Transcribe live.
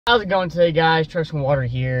How's it going today, guys? Trucks and Water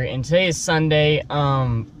here, and today is Sunday.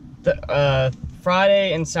 Friday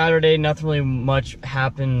and Saturday, nothing really much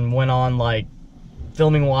went on, like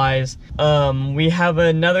filming wise. We have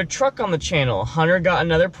another truck on the channel. Hunter got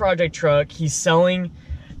another project truck. He's selling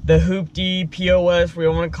the Hoopty POS, whatever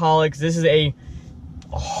you want to call it, 'cause this is a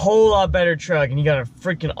whole lot better truck, and he got a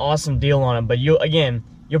freaking awesome deal on it. But you'll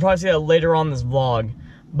probably see that later on in this vlog.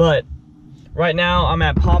 But right now, I'm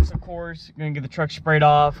at Pops, of course. Gonna get the truck sprayed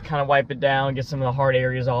off, kind of wipe it down, get some of the hard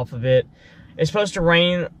areas off of it. It's supposed to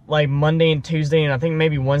rain like Monday and Tuesday, and I think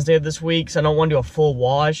maybe Wednesday of this week, so I don't want to do a full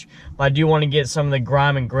wash, but I do want to get some of the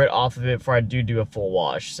grime and grit off of it before I do a full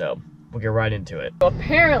wash, so we'll get right into it. So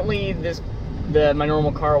apparently, my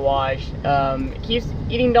normal car wash keeps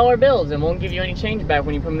eating dollar bills and won't give you any change back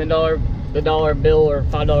when you put them in the dollar bill or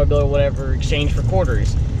 $5 bill or whatever, exchange for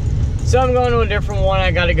quarters. So I'm going to a different one.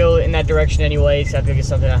 I got to go in that direction anyway, so I have to get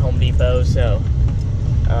something at Home Depot. So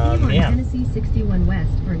yeah. Tennessee 61 West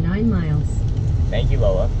for 9 miles. Thank you,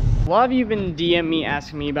 Lola. A lot of you have been DMing me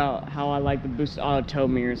asking me about how I like the Boosted Auto tow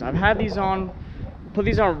mirrors. I've had these on, put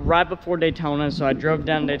these on right before Daytona, so I drove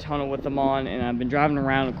down to Daytona with them on, and I've been driving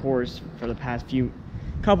around, of course, for the past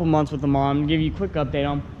couple months with them on. I'm gonna give you a quick update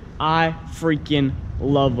on them. I freaking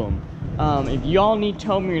love them. If y'all need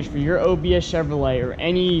tow mirrors for your OBS Chevrolet or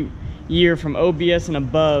any year from OBS and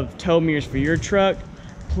above tow mirrors for your truck,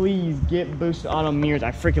 please get Boosted Auto mirrors.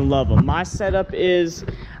 I freaking love them. My setup is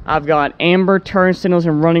I've got amber turn signals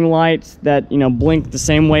and running lights that, blink the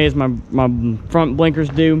same way as my front blinkers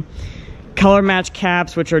do. Color match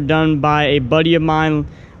caps, which are done by a buddy of mine.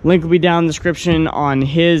 Link will be down in the description on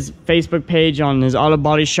his Facebook page, on his auto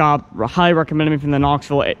body shop. I highly recommend him from the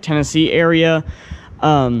Knoxville, Tennessee area.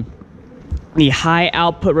 The high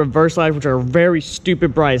output reverse lights, which are very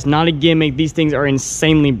stupid bright. It's not a gimmick. These things are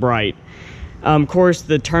insanely bright. Of course,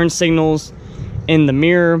 the turn signals in the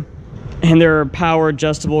mirror, and they're power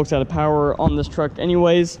adjustable because I have power on this truck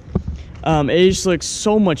anyways. It just looks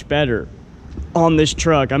so much better on this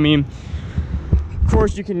truck. I mean, of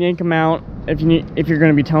course, you can yank them out if you're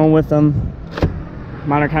going to be towing with them.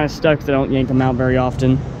 Mine are kind of stuck because I don't yank them out very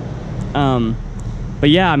often. But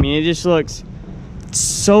yeah, I mean, it just looks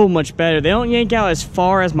so much better. They don't yank out as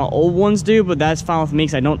far as my old ones do, but that's fine with me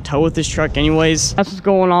because I don't tow with this truck anyways. That's what's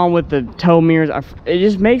going on with the tow mirrors. It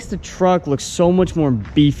just makes the truck look so much more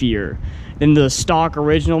beefier than the stock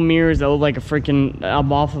original mirrors that look like a freaking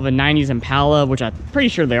off of a 90s Impala, which I'm pretty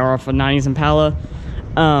sure they are off a 90s Impala.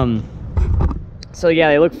 So yeah,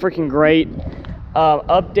 they look freaking great.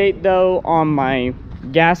 Update though on my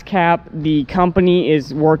gas cap. The company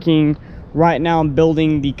is working right now. I'm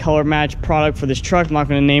building the color match product for this truck. I'm not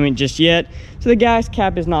going to name it just yet. So the gas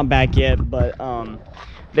cap is not back yet, but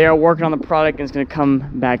they are working on the product and it's going to come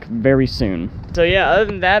back very soon. So yeah, other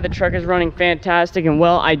than that, the truck is running fantastic. And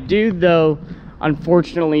well, I do though,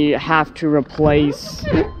 unfortunately, have to replace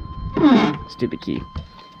stupid key.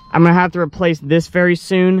 I'm going to have to replace this very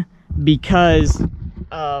soon because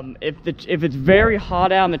if it's very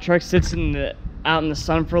hot out and the truck sits out in the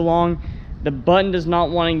sun for long, the button does not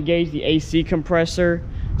want to engage the AC compressor,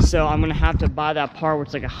 so I'm gonna have to buy that part, which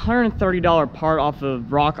is like a $130 part off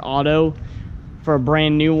of Rock Auto for a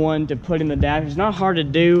brand new one to put in the dash. It's not hard to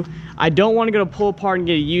do. I don't want to go to pull apart and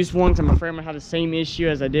get a used one because I'm afraid I'm gonna have the same issue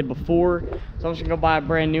as I did before, so I'm just gonna go buy a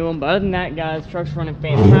brand new one. But other than that, guys, the truck's running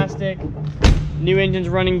fantastic. New engine's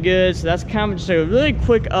running good, so that's kind of just a really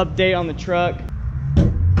quick update on the truck.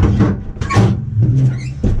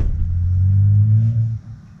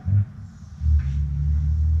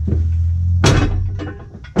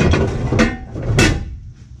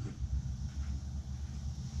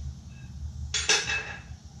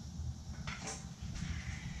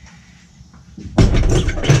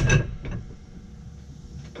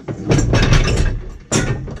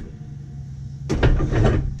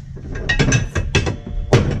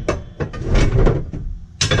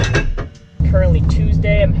 Currently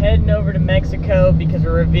Tuesday. I'm heading over to Mexico because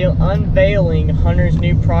we're unveiling Hunter's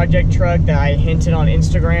new project truck that I hinted on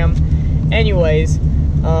Instagram. Anyways,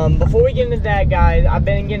 before we get into that, guys, I've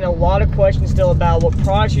been getting a lot of questions still about what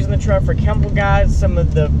products using the truck for chemical guys, some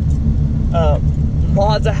of the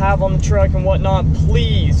mods I have on the truck and whatnot.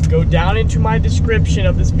 Please go down into my description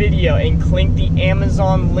of this video and click the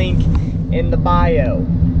Amazon link in the bio.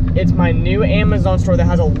 It's my new Amazon store that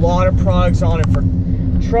has a lot of products on it, for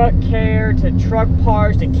truck care to truck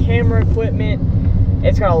parts to camera equipment.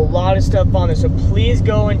 It's got a lot of stuff on it, so please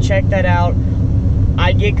go and check that out.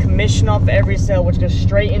 I get commission off every sale, which goes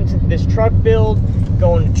straight into this truck build,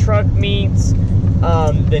 going to truck meets,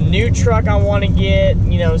 the new truck I want to get,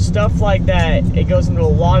 stuff like that. It goes into a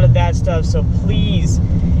lot of that stuff. So please,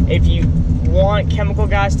 if you want chemical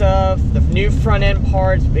guy stuff, the new front end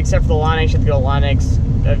parts, except for the Line X, you have to go to Line X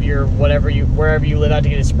of your wherever you live out to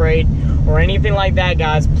get it sprayed, or anything like that,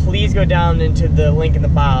 guys, please go down into the link in the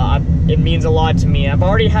bio. It means a lot to me. I've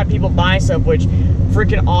already had people buy stuff, which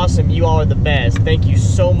freaking awesome. You all are the best. Thank you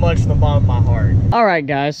so much from the bottom of my heart. All right,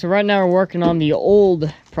 guys, so right now we're working on the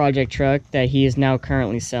old project truck that he is now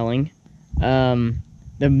currently selling.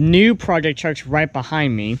 The new project truck's right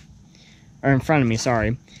behind me, or in front of me,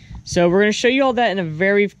 sorry. So we're gonna show you all that in a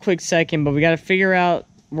very quick second, but we gotta figure out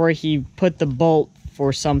where he put the bolt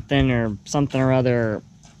for something or other.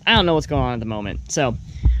 I don't know what's going on at the moment. So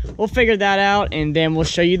we'll figure that out, and then we'll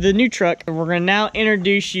show you the new truck. We're gonna now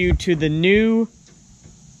introduce you to the new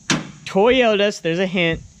Toyota, so there's a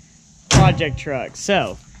hint, project truck.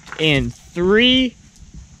 So in 3,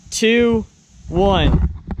 2, 1.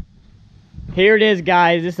 Here it is,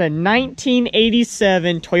 guys. This is a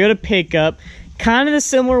 1987 Toyota pickup. Kind of the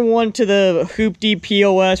similar one to the Hoopty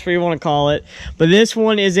POS, whatever you want to call it. But this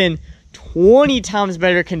one is in 20 times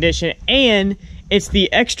better condition, and it's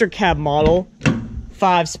the extra cab model,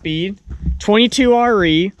 5-speed,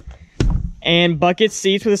 22RE, and bucket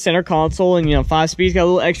seats with a center console, and 5-speed's got a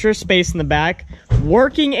little extra space in the back.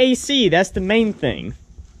 Working AC, that's the main thing,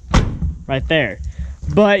 right there.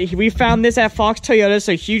 But we found this at Fox Toyota,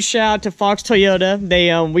 so huge shout out to Fox Toyota.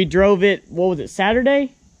 We drove it, what was it,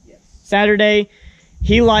 Saturday? Yes. Saturday.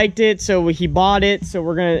 He liked it, so he bought it.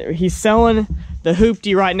 So he's selling the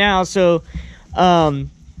Hoopty right now, so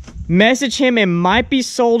message him. It might be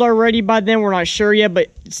sold already by then, we're not sure yet, but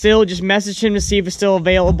still just message him to see if it's still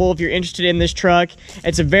available if you're interested in this truck.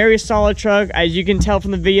 It's a very solid truck. As you can tell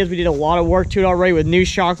from the videos, we did a lot of work to it already with new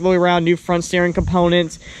shock all the way around, new front steering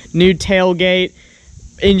components, new tailgate,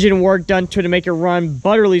 engine work done to it to make it run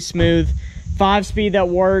butterly smooth. 5-speed that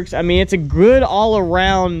works. I mean, it's a good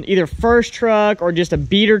all-around either first truck or just a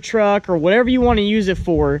beater truck or whatever you want to use it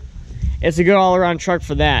for. It's a good all-around truck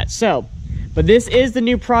for that. So, but this is the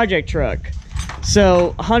new project truck.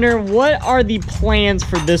 So, Hunter, what are the plans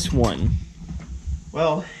for this one?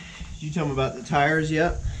 Well, did you tell me about the tires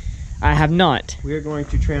yet? I have not. We are going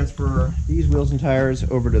to transfer these wheels and tires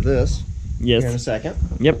over to this. Yes. Here in a second.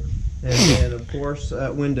 Yep. And then, of course,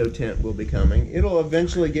 window tint will be coming. It'll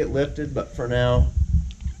eventually get lifted, but for now,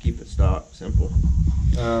 keep it stock, simple.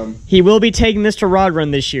 He will be taking this to Rod Run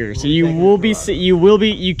this year, so you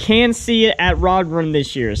can see it at Rod Run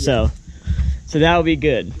this year. Yes. So that will be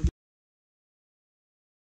good.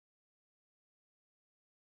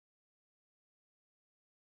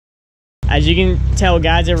 As you can tell,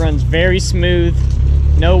 guys, it runs very smooth.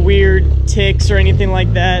 No weird ticks or anything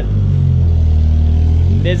like that.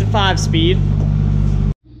 It is a 5-speed.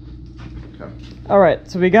 Okay.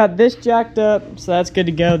 Alright, so we got this jacked up, so that's good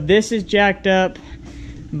to go. This is jacked up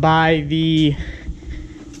by the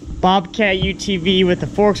Bobcat UTV with the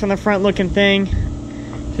forks on the front looking thing.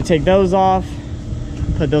 So take those off,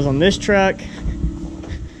 put those on this truck.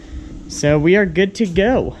 So we are good to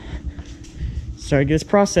go. Start this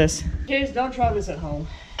process. Kids, don't try this at home.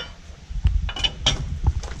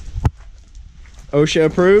 OSHA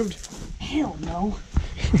approved? Hell no.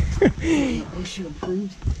 OSHA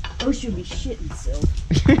approved. OSHA be shitting so.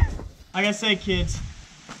 Like I said, kids,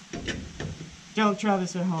 don't try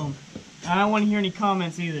this at home. I don't want to hear any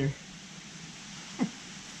comments either.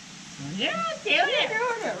 You're doing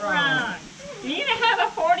it wrong. You're gonna have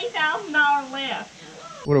a $40,000 lift.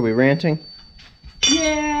 What are we, ranting?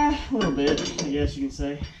 Yeah, a little bit, I guess you can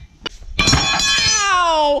say.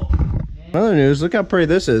 Ow! Other news, look how pretty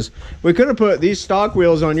this is. We could have put these stock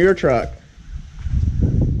wheels on your truck.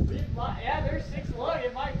 Yeah, they're 6 lug,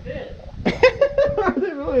 it might fit. Are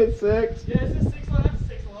they really at 6? Yeah, it's a 6 lug, that's a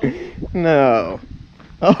 6 lug. No.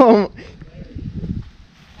 Oh.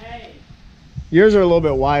 Hey. Yours are a little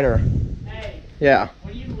bit wider. Hey. Yeah.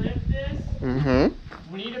 When you lift this,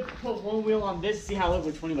 we need to put one wheel on this to see how it looks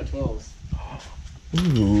with 20 by 12s.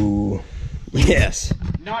 Ooh. Yes.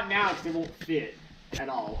 Not now, because it won't fit at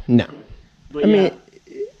all. No. But I mean,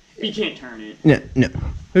 you can't turn it. No, no.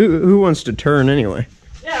 Who wants to turn anyway?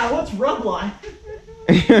 Yeah, what's rub line?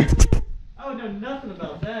 I would know nothing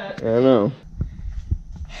about that. I know.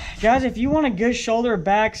 Guys, if you want a good shoulder,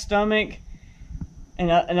 back, stomach,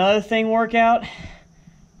 and another thing workout,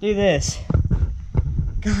 do this.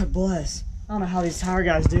 God bless. I don't know how these tire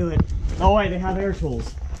guys do it. Oh wait, they have air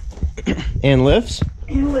tools. And lifts?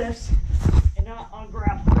 And lifts. And not on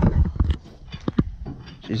gravel.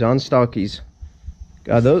 She's on stockies.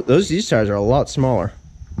 God, these tires are a lot smaller.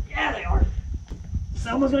 Yeah, they are.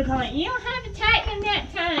 Someone's gonna comment, You don't have to tighten them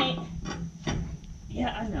that tight.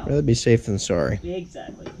 yeah, I know. Rather be safe than sorry.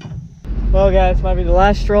 Exactly. Well, guys, might be the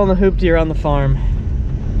last stroll in the hoopty around the farm.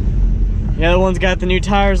 The other one's got the new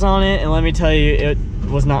tires on it, and let me tell you, it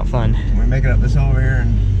was not fun. Can we make it up this over here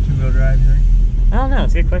in two-wheel drive, you think? I don't know,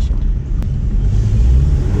 it's a good question.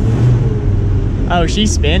 Oh,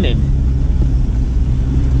 she's spinning.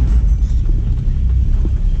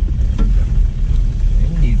 You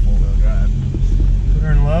need four-wheel drive. Put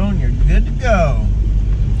her in low and you're good to go.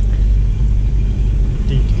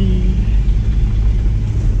 Dee-dee-dee.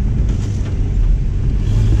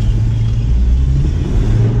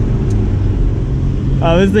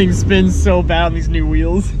 Oh, this thing spins so bad on these new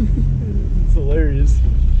wheels. It's hilarious.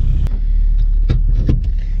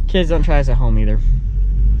 Kids, don't try this at home either.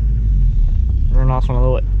 Run off on a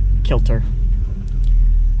little kilter.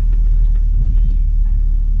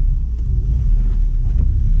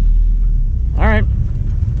 Alright.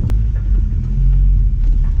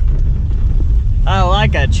 I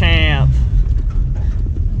like a champ.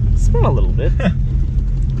 Spin a little bit.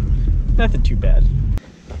 Nothing too bad.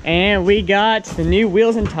 And we got the new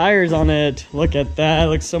wheels and tires on it. Look at that, it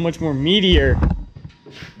looks so much more meatier.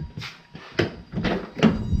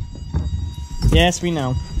 Yes, we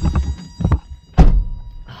know.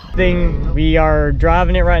 We are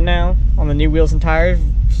driving it right now on the new wheels and tires.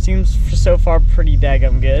 Seems so far pretty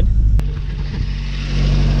daggum good.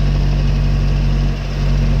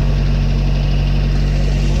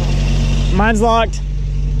 Mine's locked.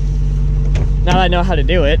 Now that I know how to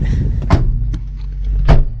do it.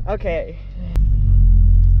 Okay.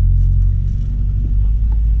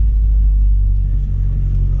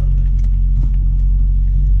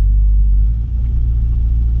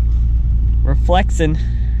 We're flexing.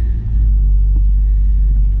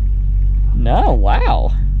 No,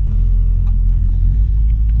 wow.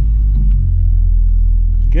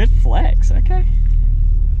 Good flex, okay.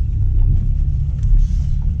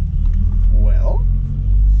 Well,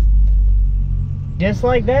 just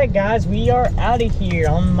like that, guys, we are out of here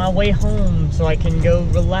on my way home so I can go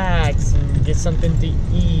relax and get something to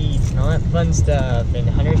eat and all that fun stuff. And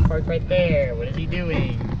Hunter's parked right there. What is he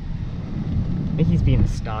doing? I think he's being a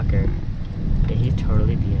stalker. Yeah, he's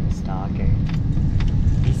totally being a stalker.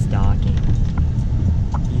 He's stalking.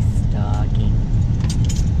 He's stalking.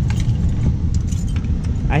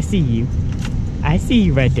 I see you. I see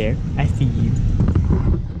you right there. I see you.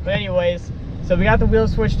 But anyways, so we got the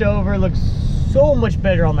wheels switched over. Looks so much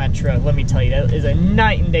better on that truck. Let me tell you, that is a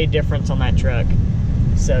night and day difference on that truck.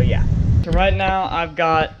 So yeah. So right now I've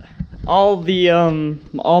got all the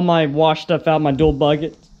all my wash stuff out, my dual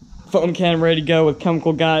bucket, foam can ready to go with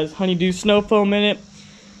Chemical Guys Honeydew Snow Foam in it,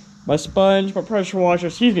 my sponge, my pressure washer.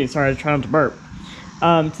 Excuse me, sorry, I was trying not to burp.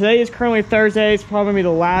 Today is currently Thursday. It's probably gonna be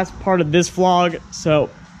the last part of this vlog. So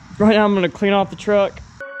right now I'm gonna clean off the truck.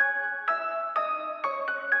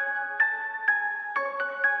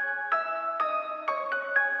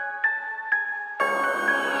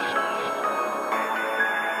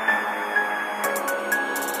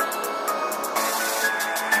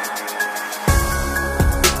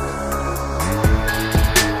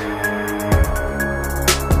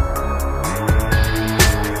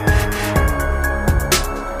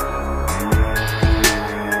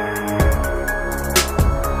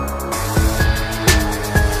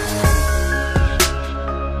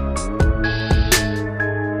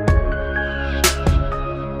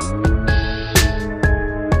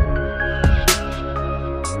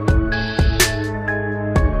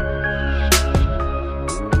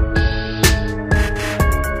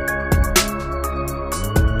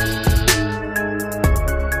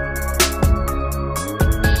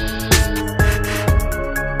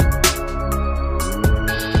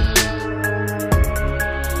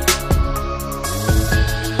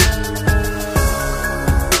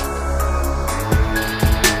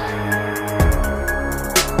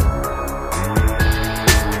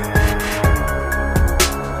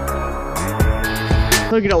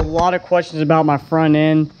 I get a lot of questions about my front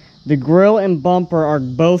end. The grill and bumper are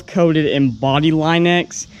both coated in Body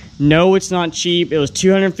Line-X. No, it's not cheap. It was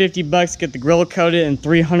 $250 to get the grill coated and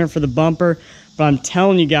 $300 for the bumper. But I'm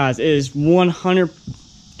telling you guys, it is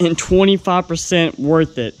 125%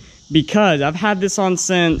 worth it. Because I've had this on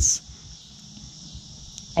since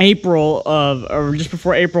April or just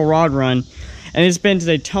before April Rod Run. And it's been to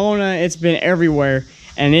Daytona, it's been everywhere.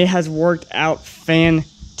 And it has worked out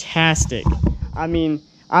fantastic. I mean,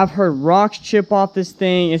 I've heard rocks chip off this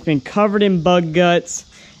thing. It's been covered in bug guts.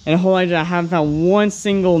 And a whole lot of I haven't found one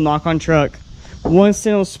single knock on truck, one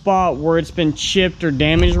single spot where it's been chipped or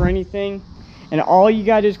damaged or anything. And all you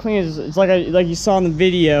gotta do is clean it. It's like you saw in the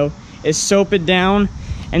video, is soap it down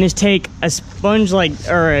and just take a sponge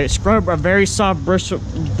or a scrub, a very soft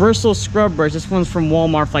bristle scrub brush. This one's from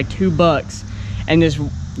Walmart for like $2. And just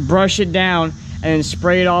brush it down. and then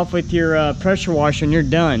spray it off with your pressure washer and you're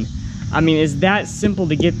done. I mean, it's that simple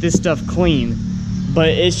to get this stuff clean, but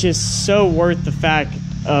it's just so worth the fact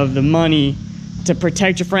of the money to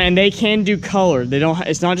protect your friend. And they can do color. They don't,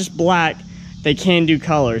 it's not just black, they can do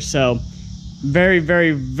color. So very,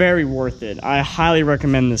 very, very worth it. I highly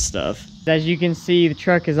recommend this stuff. As you can see, the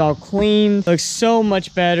truck is all clean, looks so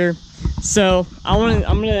much better. So I'm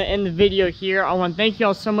gonna end the video here. I want to thank you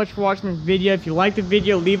all so much for watching this video. If you like the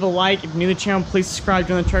video, leave a like. If you're new to the channel, please subscribe.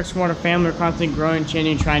 Join the Truck Smarter family. We're constantly growing,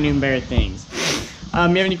 changing, and trying new and better things. If you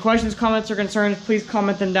have any questions, comments, or concerns, please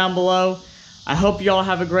comment them down below. I hope you all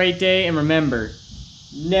have a great day, and remember,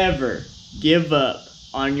 never give up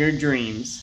on your dreams.